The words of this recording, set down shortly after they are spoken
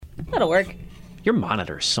That'll work. Your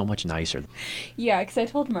monitor is so much nicer. Yeah, because I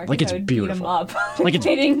told Marcus Like it's I would beautiful. beat him up. Like it's...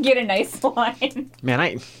 They didn't get a nice one. Man,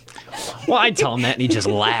 I'd tell him that and he'd just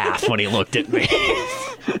laugh when he looked at me.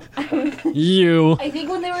 You. I think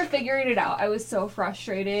when they were figuring it out, I was so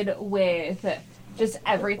frustrated with just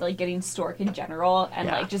everything, like getting Stork in general, and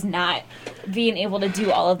like just not being able to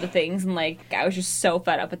do all of the things, and like I was just so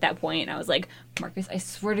fed up at that point, and I was like, Marcus, I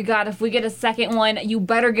swear to God, if we get a second one, you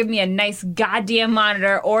better give me a nice goddamn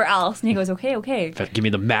monitor or else. And he goes, okay. Give me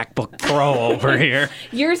the MacBook Pro over here.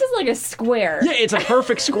 Yours is like a square. Yeah, it's a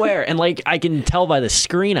perfect square, and like I can tell by the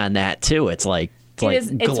screen on that too. It's like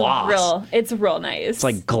gloss. It's real nice. It's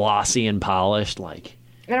like glossy and polished. Like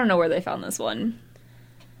I don't know where they found this one.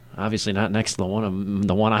 Obviously not next to the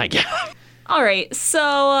one I got. All right,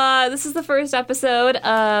 so this is the first episode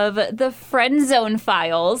of the Friendzone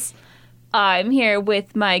Files. I'm here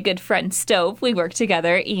with my good friend Stove. We work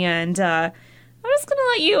together, and I'm just gonna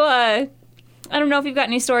let you. I don't know if you've got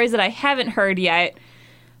any stories that I haven't heard yet,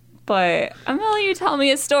 but I'm gonna let you tell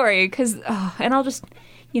me a story, and I'll just,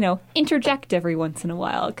 interject every once in a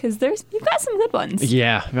while, because you've got some good ones.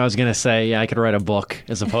 Yeah, I was gonna say, I could write a book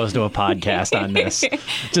as opposed to a podcast on this.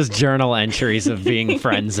 Just journal entries of being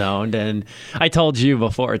friend zoned, and I told you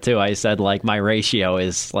before too. I said like my ratio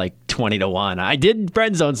is like 20-1. I did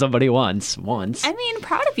friend zone somebody once. I mean,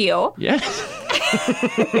 proud of you. Yeah.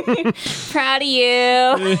 Proud of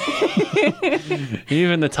you.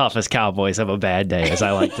 Even the toughest cowboys have a bad day, as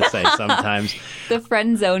I like to say sometimes. The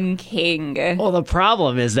friend zone king. Well, the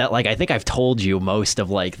problem is that, like, I think I've told you most of,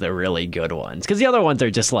 like, the really good ones. Because the other ones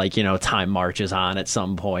are just, like, time marches on at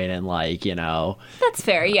some point and, like, That's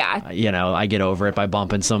fair, yeah. I get over it by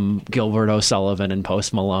bumping some Gilbert O'Sullivan and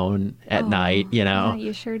Post Malone at night, Yeah,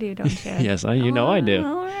 you sure do, don't you? Yes, I do.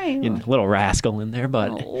 All right. Little rascal in there,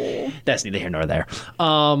 but that's neither here nor there.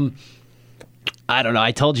 I don't know.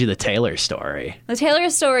 I told you the Taylor story. The Taylor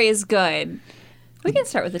story is good. We can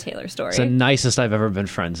start with the Taylor story. It's the nicest I've ever been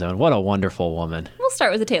friend zoned. What a wonderful woman. We'll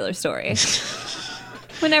start with the Taylor story.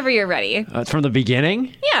 Whenever you're ready. From the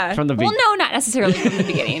beginning? Yeah. Well, no, not necessarily from the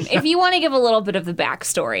beginning. If you want to give a little bit of the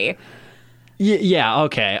backstory. Yeah,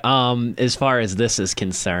 okay. As far as this is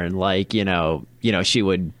concerned, like, she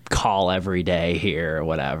would call every day here or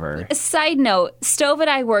whatever. A side note, Stove and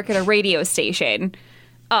I work at a radio station.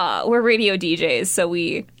 We're radio DJs, so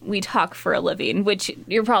we talk for a living, which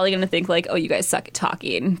you're probably going to think like, oh, you guys suck at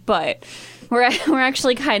talking, but we're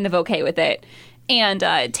actually kind of okay with it. And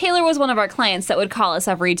Taylor was one of our clients that would call us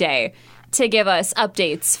every day to give us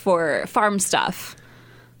updates for farm stuff.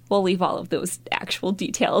 We'll leave all of those actual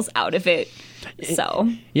details out of it. So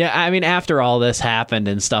yeah, I mean, after all this happened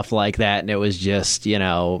and stuff like that, and it was just,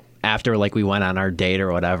 after like we went on our date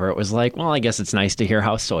or whatever, it was like, well, I guess it's nice to hear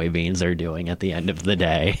how soybeans are doing at the end of the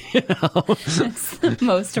day. That's the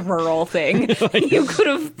most rural thing you could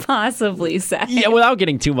have possibly said. Yeah, without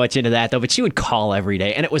getting too much into that though, but she would call every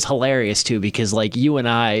day, and it was hilarious too, because like you and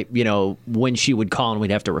I, when she would call and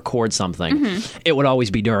we'd have to record something, it would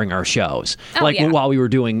always be during our shows, while we were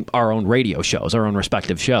doing our own radio shows, our own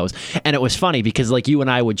respective shows. And it was funny because like you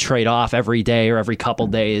and I would trade off every day or every couple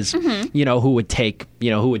days, who would take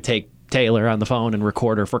Taylor on the phone and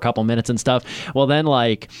record her for a couple minutes and stuff. Well, then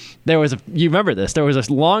like you remember this? There was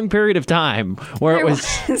a long period of time where it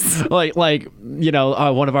was like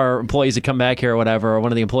one of our employees would come back here or whatever, or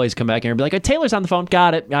one of the employees would come back here and be like, oh, Taylor's on the phone.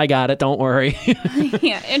 Got it. I got it. Don't worry.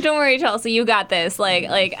 Yeah, and don't worry, Chelsea. You got this.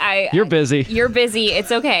 You're busy. You're busy.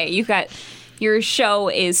 It's okay. Your show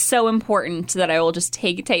is so important that I will just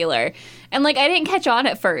take Taylor. And I didn't catch on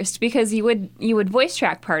at first because you would voice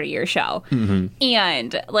track part of your show. Mm-hmm.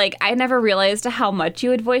 And I never realized how much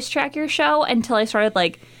you would voice track your show until I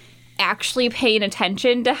started actually paying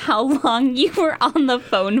attention to how long you were on the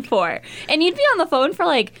phone for. And you'd be on the phone for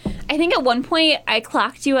I think at one point I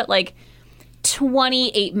clocked you at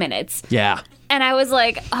 28 minutes. Yeah. And I was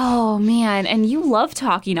like, oh, man, and you love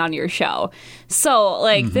talking on your show. So,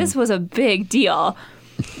 this was a big deal.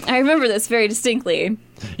 I remember this very distinctly.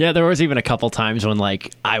 Yeah, there was even a couple times when,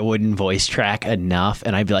 I wouldn't voice track enough,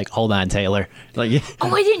 and I'd be like, hold on, Taylor. Oh,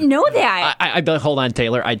 I didn't know that. I'd be like, hold on,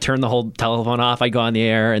 Taylor. I'd turn the whole telephone off. I'd go on the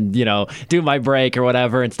air and, do my break or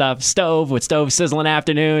whatever and stuff. Stove sizzling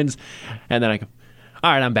afternoons. And then I go,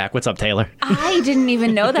 all right, I'm back. What's up, Taylor? I didn't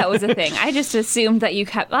even know that was a thing. I just assumed that you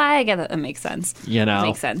kept... I get that makes sense. That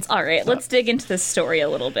makes sense. All right, let's dig into this story a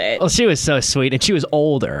little bit. Well, she was so sweet, and she was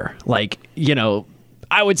older.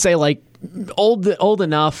 I would say,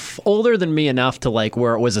 older than me enough to,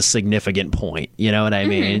 where it was a significant point. You know what I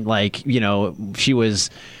mean? She was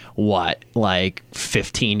what, like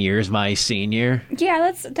 15 years my senior? Yeah,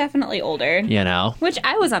 that's definitely older. You know? Which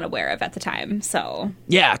I was unaware of at the time, so.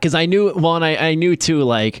 Yeah, because I knew, well, and I knew too,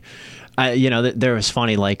 like, there was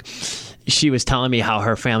funny, like, she was telling me how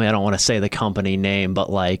her family, I don't want to say the company name,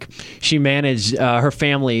 but like she managed, her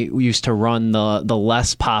family used to run the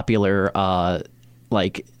less popular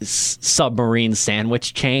like submarine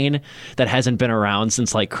sandwich chain that hasn't been around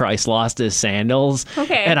since like Christ lost his sandals.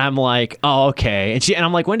 Okay. And I'm like, oh, okay. And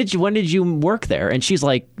I'm like, when did you work there? And she's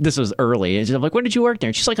like, this was early. And I'm like, when did you work there?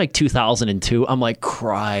 And she's like 2002. I'm like,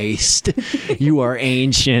 Christ, you are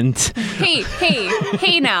ancient.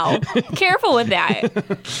 Hey now. Careful with that.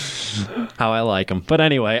 How I like them. But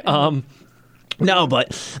anyway, so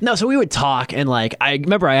we would talk, and like I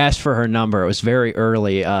remember I asked for her number. It was very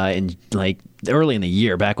early early in the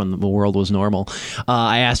year, back when the world was normal.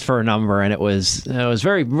 I asked for a number, and it was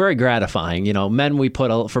very, very gratifying. You know, men,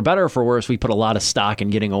 for better or for worse, we put a lot of stock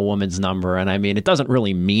in getting a woman's number, and I mean, it doesn't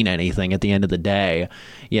really mean anything at the end of the day,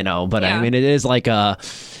 you know. But yeah. I mean, it is like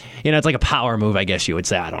it's like a power move, I guess you would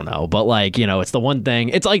say. I don't know. But like, it's the one thing.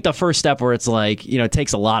 It's like the first step where it's like, it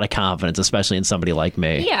takes a lot of confidence, especially in somebody like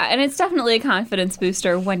me. Yeah, and it's definitely a confidence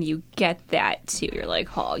booster when you get that too. You're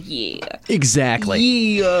like, oh, yeah. Exactly.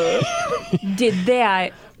 Yeah. Did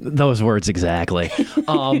that. Those words exactly.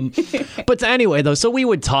 But anyway, though, so we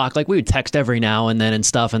would talk, like we would text every now and then and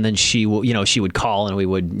stuff, and then she would call, and we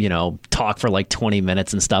would, talk for like 20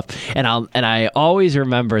 minutes and stuff. And I always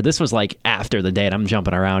remember, this was like after the date. I'm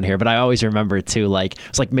jumping around here, but I always remember too, like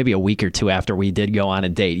it's like maybe a week or two after we did go on a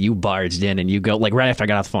date, you barged in and you go, like right after I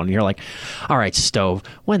got off the phone, and you're like, all right, Stove,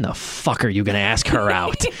 when the fuck are you gonna ask her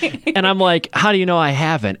out? And I'm like, how do you know I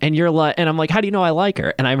haven't? And you're like, and I'm like, how do you know I like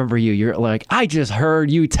her? And I remember you're like, I just heard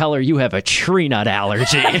you tell her you have a tree nut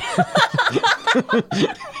allergy.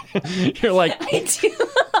 You're like,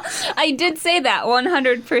 I did say that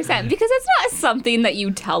 100% because it's not something that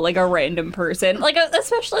you tell like a random person, like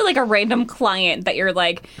especially like a random client that you're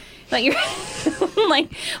like you're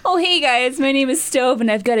like, oh hey guys, my name is Stove and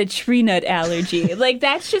I've got a tree nut allergy. Like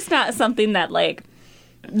that's just not something that like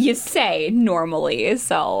you say normally.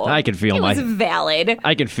 So I could feel it was valid.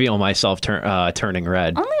 I could feel myself turning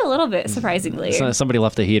red. Only a little bit, surprisingly. So somebody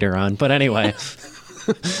left the heater on, but anyway.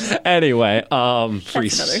 Anyway, that's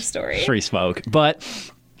another story. Free smoke. But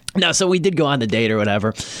no, so we did go on the date or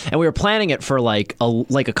whatever, and we were planning it for like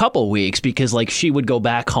a couple weeks because like she would go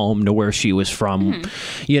back home to where she was from,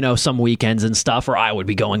 some weekends and stuff, or I would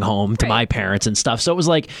be going home to my parents and stuff. So it was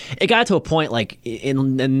like it got to a point like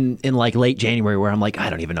in like late January where I'm like, I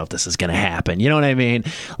don't even know if this is gonna happen. You know what I mean?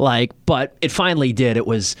 Like, but it finally did. It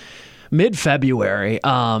was mid-February,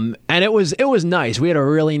 and it was nice. We had a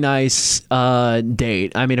really nice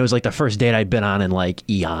date. I mean, it was like the first date I'd been on in like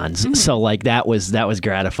eons. So like that was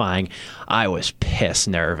gratifying. I was pissed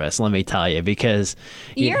nervous, let me tell you, because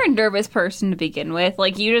you're a nervous person to begin with.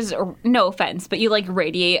 Like you just, no offense, but you like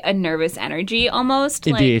radiate a nervous energy almost.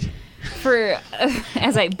 Indeed. Like,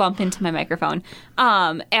 as I bump into my microphone,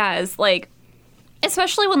 as like,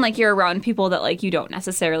 especially when like you're around people that like you don't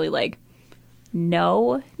necessarily like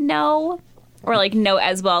no or like know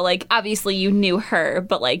as well. Like obviously you knew her,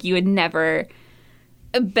 but like you had never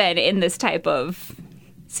been in this type of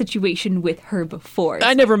situation with her before.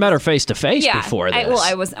 I never met her face to face before this.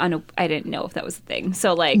 I didn't know if that was a thing.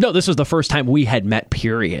 So like, no, this was the first time we had met,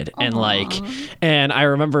 period. Aww. And I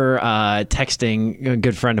remember texting a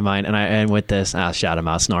good friend of mine, and with this, I'll shout him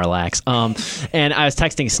out, Snorlax. And I was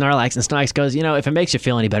texting Snorlax, and Snorlax goes, if it makes you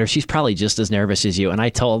feel any better, she's probably just as nervous as you. And I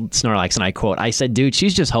told Snorlax, and I quote, I said, dude,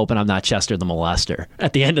 she's just hoping I'm not Chester the molester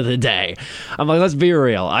at the end of the day. I'm like, let's be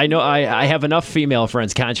real. I know I have enough female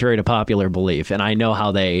friends, contrary to popular belief, and I know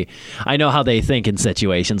how they think in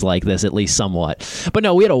situations like this, at least somewhat. But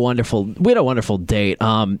no, we had a wonderful date.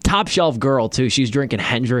 Top shelf girl too. She's drinking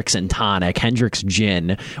Hendrick's and tonic, Hendrick's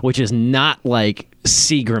gin, which is not like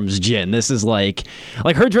Seagram's gin. This is like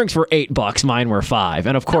her drinks were $8, mine were $5,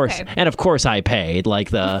 and of course I paid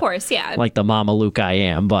like the Mama Luke I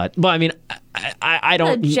am. But I mean, I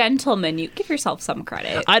don't. A gentleman, you give yourself some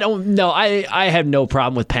credit. I don't know. I have no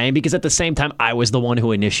problem with paying because at the same time I was the one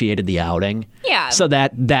who initiated the outing. Yeah. So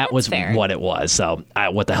that was fair. What it was. So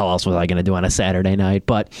what the hell else was I going to do on a Saturday night?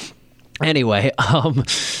 But anyway,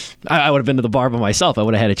 I would have been to the bar by myself. I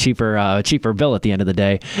would have had a cheaper bill at the end of the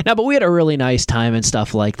day. Now, but we had a really nice time and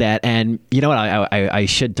stuff like that. And you know what? I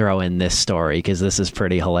should throw in this story because this is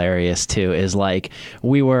pretty hilarious too. Is like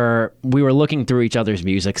we were looking through each other's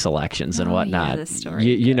music selections and whatnot. Yeah, this story.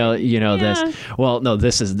 You know this. Well, no,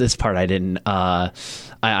 this part I didn't.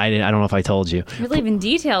 I don't know if I told you. You're leaving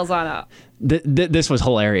details on it. This was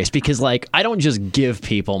hilarious because, like, I don't just give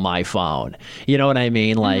people my phone. You know what I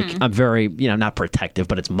mean? Like, I'm very, not protective,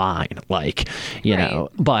 but it's mine. Like, you know,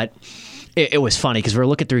 but it was funny because we were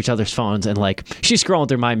looking through each other's phones and, like, she's scrolling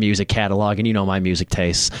through my music catalog, and my music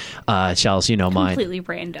tastes. Chelsea, mine. Completely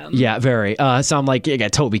random. Yeah, very. So I'm like, I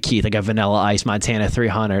got Toby Keith, I got Vanilla Ice, Montana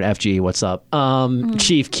 300, FG, what's up?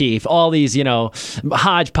 Chief Keef, all these,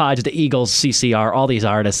 Hodgepodge, the Eagles, CCR, all these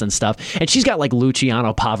artists and stuff. And she's got, like,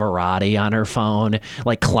 Luciano Pavarotti on her phone,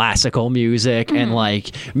 like classical music, and,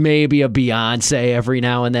 like, maybe a Beyonce every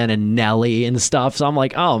now and then, and Nelly and stuff. So I'm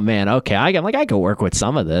like, oh man, okay, I could work with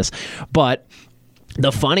some of this. But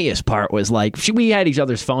the funniest part was, like, we had each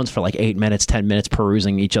other's phones for like 8 minutes, 10 minutes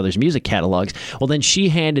perusing each other's music catalogs. Well, then she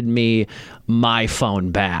handed me my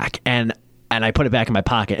phone back, and I put it back in my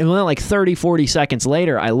pocket. And then, like, 30, 40 seconds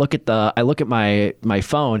later, I look at my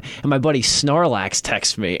phone, and my buddy Snorlax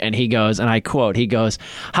texts me, and he goes, and I quote, he goes,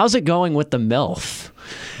 "How's it going with the MILF?"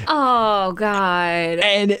 Oh, God.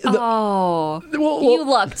 And you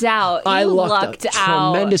lucked out. I lucked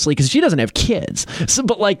out tremendously because she doesn't have kids. So,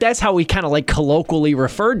 but, like, that's how we kind of, like, colloquially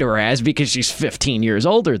referred to her as, because she's 15 years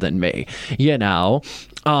older than me,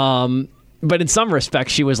 But in some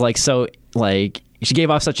respects, she was, like, so, like, she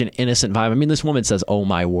gave off such an innocent vibe. I mean, this woman says, "Oh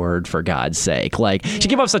my word," for God's sake. Like, she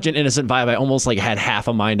gave off such an innocent vibe. I almost, like, had half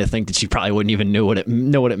a mind to think that she probably wouldn't even know what it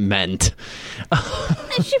meant.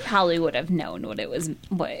 She probably would have known what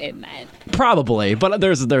it meant. Probably, but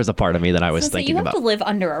there's a part of me that I was thinking about. You have to live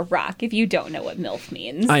under a rock if you don't know what MILF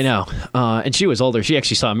means. I know. And she was older. She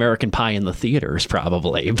actually saw American Pie in the theaters,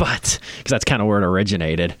 probably, but because that's kind of where it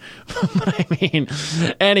originated. But I mean,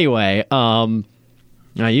 anyway. I'm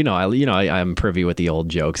privy with the old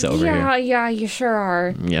jokes over here. Yeah, you sure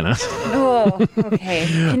are. Oh, okay.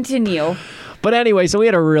 Continue. But anyway, so we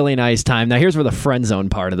had a really nice time. Now, here's where the friend zone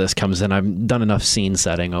part of this comes in. I've done enough scene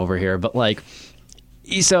setting over here. But, like,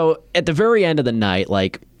 so at the very end of the night,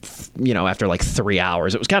 like, after like 3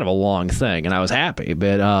 hours, it was kind of a long thing, and I was happy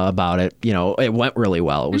about it. It went really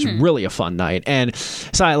well. It was really a fun night. And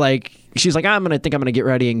so she's like, I'm going to get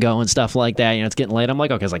ready and go and stuff like that. It's getting late. I'm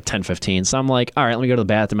like, okay, it's like 10:15. So I'm like, all right, let me go to the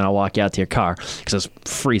bathroom and I'll walk you out to your car, because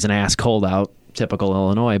it's freezing ass cold out, typical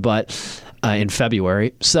Illinois, but in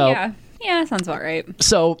February. So yeah, sounds about right.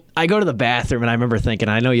 So I go to the bathroom, and I remember thinking,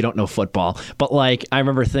 I know you don't know football, but, like, I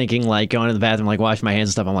remember thinking, like, going to the bathroom, like, wash my hands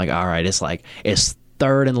and stuff. I'm like, all right, it's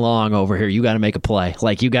third and long over here. You got to make a play.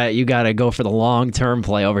 Like, you got to go for the long-term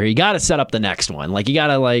play over here. You got to set up the next one. Like, you got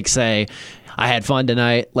to, like, say, I had fun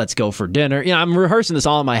tonight. Let's go for dinner. I'm rehearsing this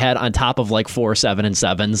all in my head on top of, like, 4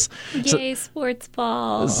 7-7s. Yay, sports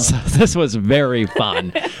ball. So this was very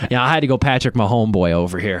fun. I had to go Patrick Mahomes boy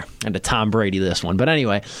over here, and to Tom Brady this one. But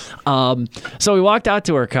anyway, so we walked out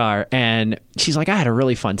to her car, and she's like, I had a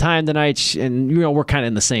really fun time tonight. And, we're kind of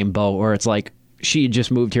in the same boat where it's like, she had just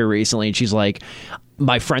moved here recently, and she's like,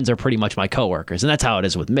 my friends are pretty much my coworkers, and that's how it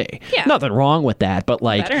is with me. Yeah. Nothing wrong with that, but,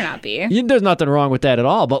 like, better not be. There's nothing wrong with that at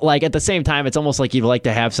all. But, like, at the same time, it's almost like you'd like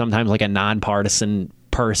to have sometimes, like, a nonpartisan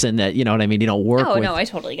person that, you know what I mean, you don't work with. Oh, no, I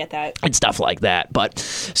totally get that. And stuff like that. But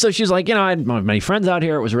so she's like, I had many friends out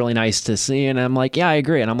here. It was really nice to see. And I'm like, yeah, I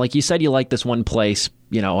agree. And I'm like, you said you like this one place,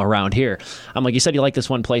 around here. I'm like, you said you like this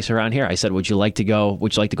one place around here. I said, would you like to go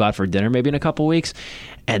out for dinner maybe in a couple weeks?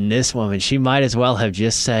 And this woman, she might as well have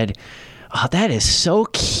just said, oh, that is so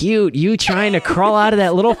cute. You trying to crawl out of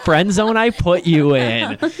that little friend zone I put you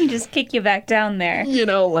in. You just kick you back down there.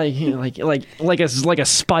 Like a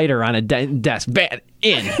spider on a desk. Bad.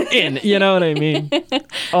 In. You know what I mean?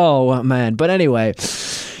 Oh, man. But anyway,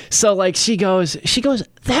 so, like, she goes,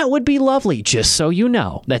 that would be lovely, just so you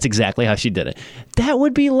know. That's exactly how she did it. That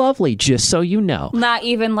would be lovely, just so you know. Not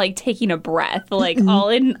even, like, taking a breath, like, all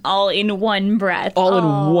in one breath. All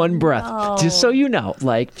in one breath, no. Just so you know.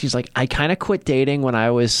 Like, she's like, I kind of quit dating when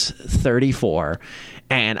I was 34,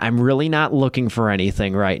 and I'm really not looking for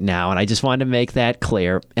anything right now, and I just wanted to make that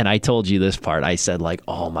clear. And I told you this part. I said, like,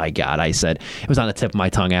 oh my God. I said, it was on the tip of my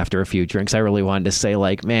tongue after a few drinks. I really wanted to say,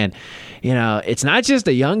 like, man, it's not just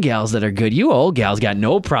the young gals that are good. You old gals got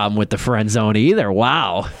no problem with the friend zone either.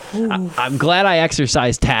 Wow. I'm glad I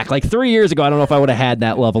exercised tact. Like 3 years ago, I don't know if I would have had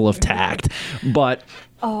that level of tact, but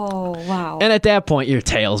oh, wow. And at that point, your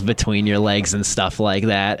tail's between your legs and stuff like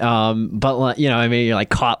that. But, you're like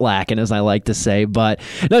caught lacking, as I like to say. But,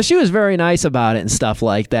 no, she was very nice about it and stuff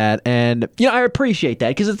like that. And, I appreciate that,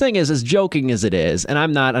 because the thing is, as joking as it is, and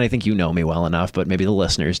I'm not, and I think you know me well enough, but maybe the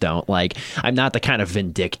listeners don't, like, I'm not the kind of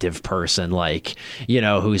vindictive person, like,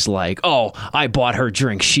 who's like, oh, I bought her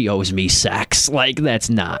drink, she owes me sex. Like, that's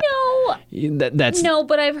not. No, that's no,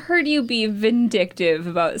 but I've heard you be vindictive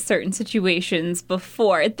about certain situations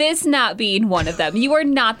before. This not being one of them. You are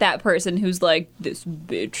not that person who's like, this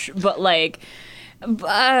bitch. But like,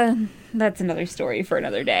 that's another story for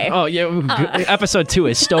another day. Oh, yeah. Episode 2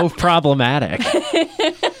 is stove problematic.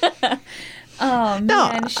 Oh,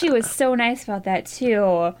 man. She was so nice about that,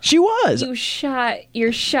 too. She was. You shot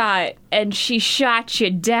your shot, and she shot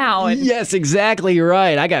you down. Yes, exactly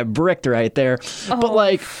right. I got bricked right there.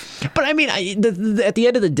 Oh. But I mean, at the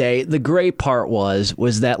end of the day, the great part was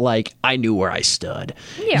that, like, I knew where I stood.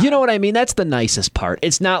 Yeah. You know what I mean? That's the nicest part.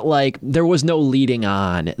 It's not like there was no leading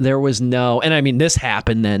on. There was no, and I mean, this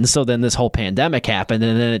happened then, so then this whole pandemic happened,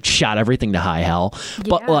 and then it shot everything to high hell. Yeah.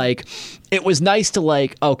 But, like, it was nice to,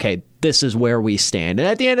 like, okay, this is where we stand. And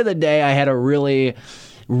at the end of the day, I had a really,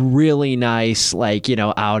 really nice, like, you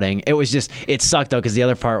know, outing. It was just, it sucked though, because the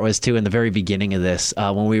other part was too, in the very beginning of this,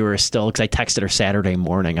 when we were still, because I texted her Saturday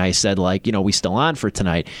morning, I said, like, you know, we still on for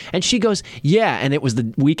tonight? And she goes, yeah. And it was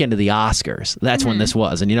the weekend of the Oscars. That's when this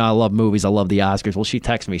was. And, you know, I love movies. I love the Oscars. Well, she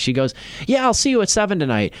texted me. She goes, yeah, I'll see you at 7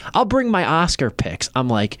 tonight. I'll bring my Oscar picks. I'm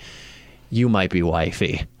like, you might be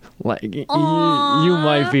wifey. Like, you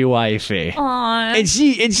might be wifey. Aww. And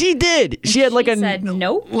she did. She had like said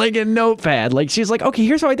nope. Like a notepad. Like, she's like, okay,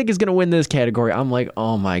 here's who I think is going to win this category. I'm like,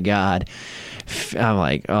 oh my God. I'm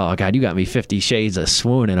like, oh God, you got me 50 shades of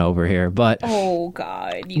swooning over here. But oh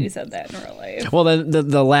God, you said that in real life. well, then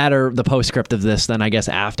the postscript of this, then I guess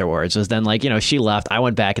afterwards was then, like, you know, she left. I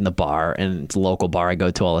went back in the bar, and it's a local bar I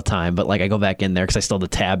go to all the time. But like, I go back in there because I still have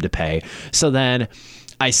the tab to pay. So then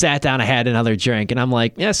I sat down, I had another drink, and I'm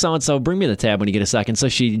like, yeah, so-and-so, bring me the tab when you get a second. So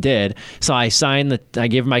she did. So I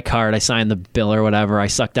gave her my card, I signed the bill or whatever. I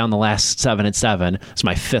sucked down the last 7 at 7. It's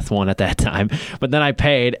my 5th one at that time. But then I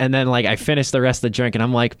paid, and then, like, I finished the rest of the drink, and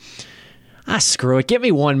I'm like, screw it. Give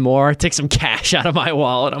me one more. Take some cash out of my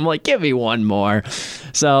wallet. I'm like, give me one more.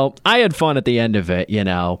 So I had fun at the end of it, you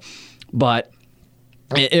know. But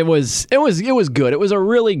it was good. It was a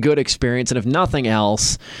really good experience, and if nothing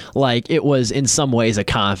else, like, it was in some ways a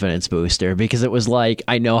confidence booster, because it was like,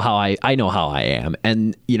 I know how I am,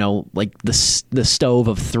 and, you know, like, the stove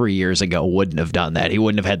of 3 years ago wouldn't have done that. He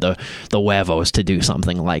wouldn't have had the huevos to do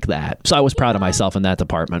something like that. So I was proud of myself in that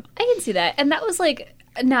department. I can see that, and that was like,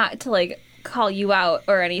 not to like call you out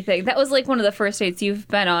or anything. That was like one of the first dates you've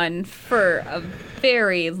been on for a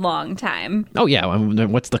very long time. Oh yeah,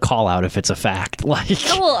 what's the call out if it's a fact? Like,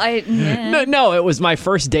 No, it was my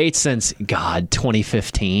first date since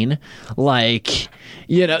 2015. Like,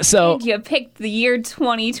 you know, so and you picked the year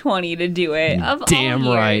 2020 to do it. Of damn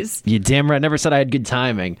all right, years. you damn right. I never said I had good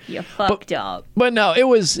timing. You fucked up. But no, it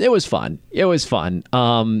was fun. It was fun.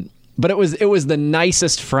 But it was the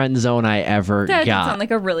nicest friend zone I ever got. That sounds like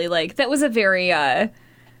a really, like, that was a very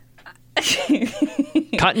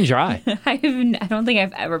cut and dry. I don't think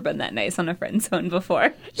I've ever been that nice on a friend zone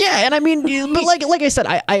before. Yeah, and I mean, but like I said,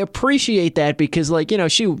 I appreciate that, because, like, you know,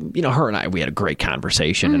 her and I, we had a great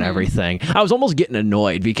conversation and everything. I was almost getting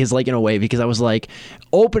annoyed because, like, in a way, because I was like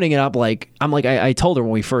opening it up, like, I told her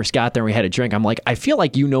when we first got there and we had a drink, I'm like, I feel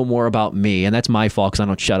like you know more about me, and that's my fault because I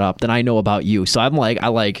don't shut up, than I know about you. So I'm like, I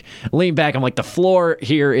like lean back, I'm like, the floor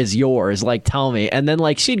here is yours, like, tell me. And then,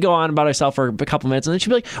 like, she'd go on about herself for a couple minutes, and then she'd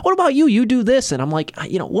be like, what about you? You do this. And I'm like,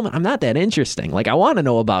 you know, woman, I'm not that interesting. Like, I want to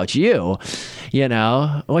know about you. You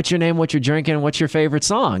know, what's your name? What you're drinking? What's your favorite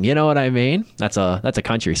song? You know what I mean? That's a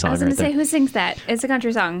country song. I was going to say, who sings that? It's a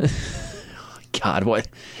country song. God, what?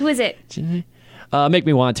 Who is it? Make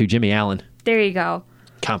Me Want To, Jimmy Allen. There you go.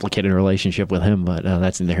 Complicated relationship with him, but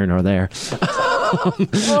that's neither here nor there. Oh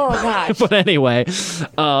gosh. But anyway,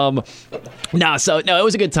 it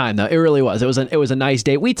was a good time though. It really was. It was a nice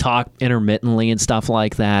date. We talked intermittently and stuff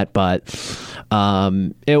like that, but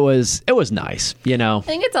it was nice, you know. I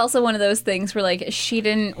think it's also one of those things where, like, she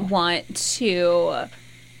didn't want to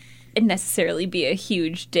necessarily be a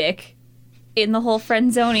huge dick in the whole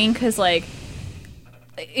friend zoning, because, like,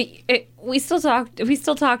 we still talked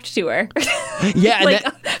to her. Yeah, like,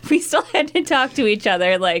 we still had to talk to each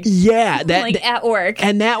other, like, like at work.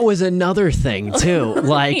 And that was another thing too.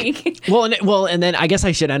 Like, and then I guess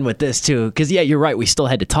I should end with this too, because yeah, you're right. We still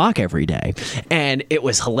had to talk every day, and it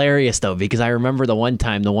was hilarious though, because I remember one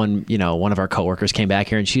of our coworkers came back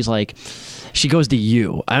here, and she's like, she goes to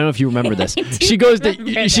you. I don't know if you remember this. She goes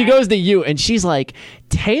to you, and she's like,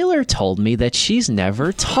 Taylor told me that she's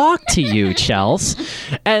never talked to you, Chels.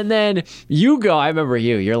 And then you go, I remember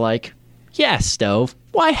you're like, yeah, Stove,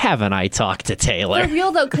 why haven't I talked to Taylor? For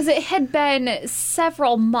real though, because it had been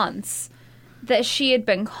several months that she had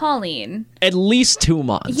been calling. At least 2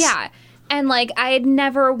 months. Yeah. And, like, I had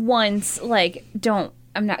never once, like, don't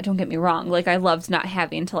don't get me wrong, like, I loved not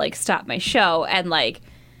having to, like, stop my show and, like,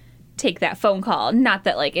 take that phone call. Not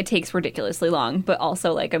that, like, it takes ridiculously long, but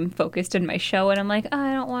also, like, I'm focused in my show and I'm like,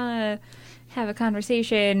 I don't want to have a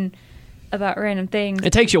conversation about random things.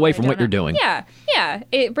 It takes you away from what you're doing. Yeah.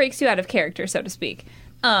 It breaks you out of character, so to speak.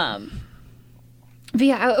 But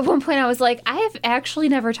yeah, at one point I was like, I have actually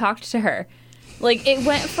never talked to her. Like, it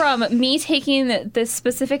went from me taking this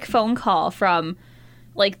specific phone call from,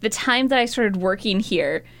 like, the time that I started working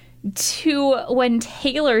here to when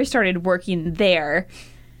Taylor started working there,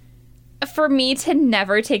 for me to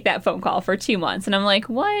never take that phone call for 2 months. And I'm like,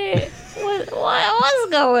 what's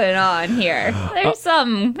going on here? There's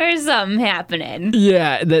something happening.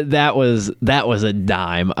 Yeah, that was a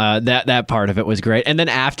dime. That part of it was great. And then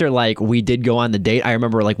after, like, we did go on the date, I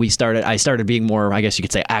remember, like, I started being more, I guess you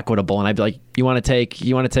could say, equitable, and I'd be like, you want to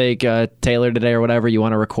take Taylor today or whatever? You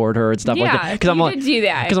want to record her and stuff like that? Because I'm like, do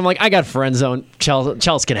that. Because I'm like, I got friend zone.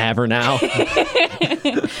 Chels can have her now.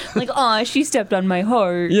 Like, aw, she stepped on my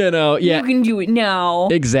heart. You know, yeah. You can do it now.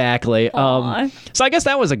 Exactly. So I guess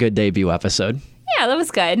that was a good debut episode. Yeah, that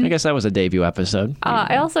was good. I guess that was a debut episode.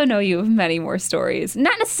 I also know you have many more stories.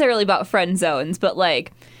 Not necessarily about friend zones, but,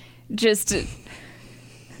 like, just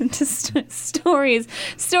stories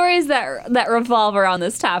that revolve around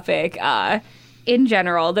this topic in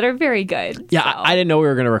general that are very good. Yeah, so. I didn't know we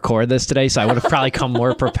were going to record this today, so I would have probably come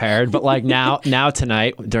more prepared. But, like, now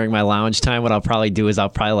tonight during my lounge time, what I'll probably do is I'll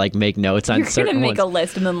probably, like, make notes on certain ones. You're going to make a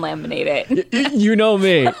list and then laminate it. You know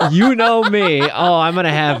me. Oh, I'm going to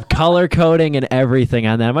have color coding and everything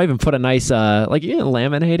on that. I might even put a nice,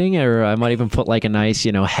 laminating, or I might even put, like, a nice,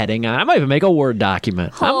 heading on. I might even make a Word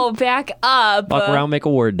document. Back up. Walk around, make a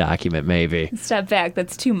Word document, maybe. Step back.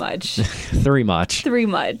 That's too much. Three much.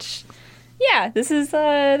 Yeah, this is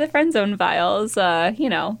the Friend Zone Files,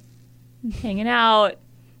 hanging out,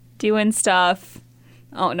 doing stuff.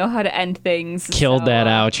 I don't know how to end things. Killed that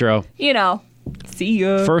outro. See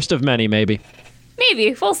ya. First of many, maybe.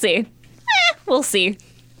 Maybe. We'll see. We'll see.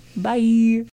 Bye.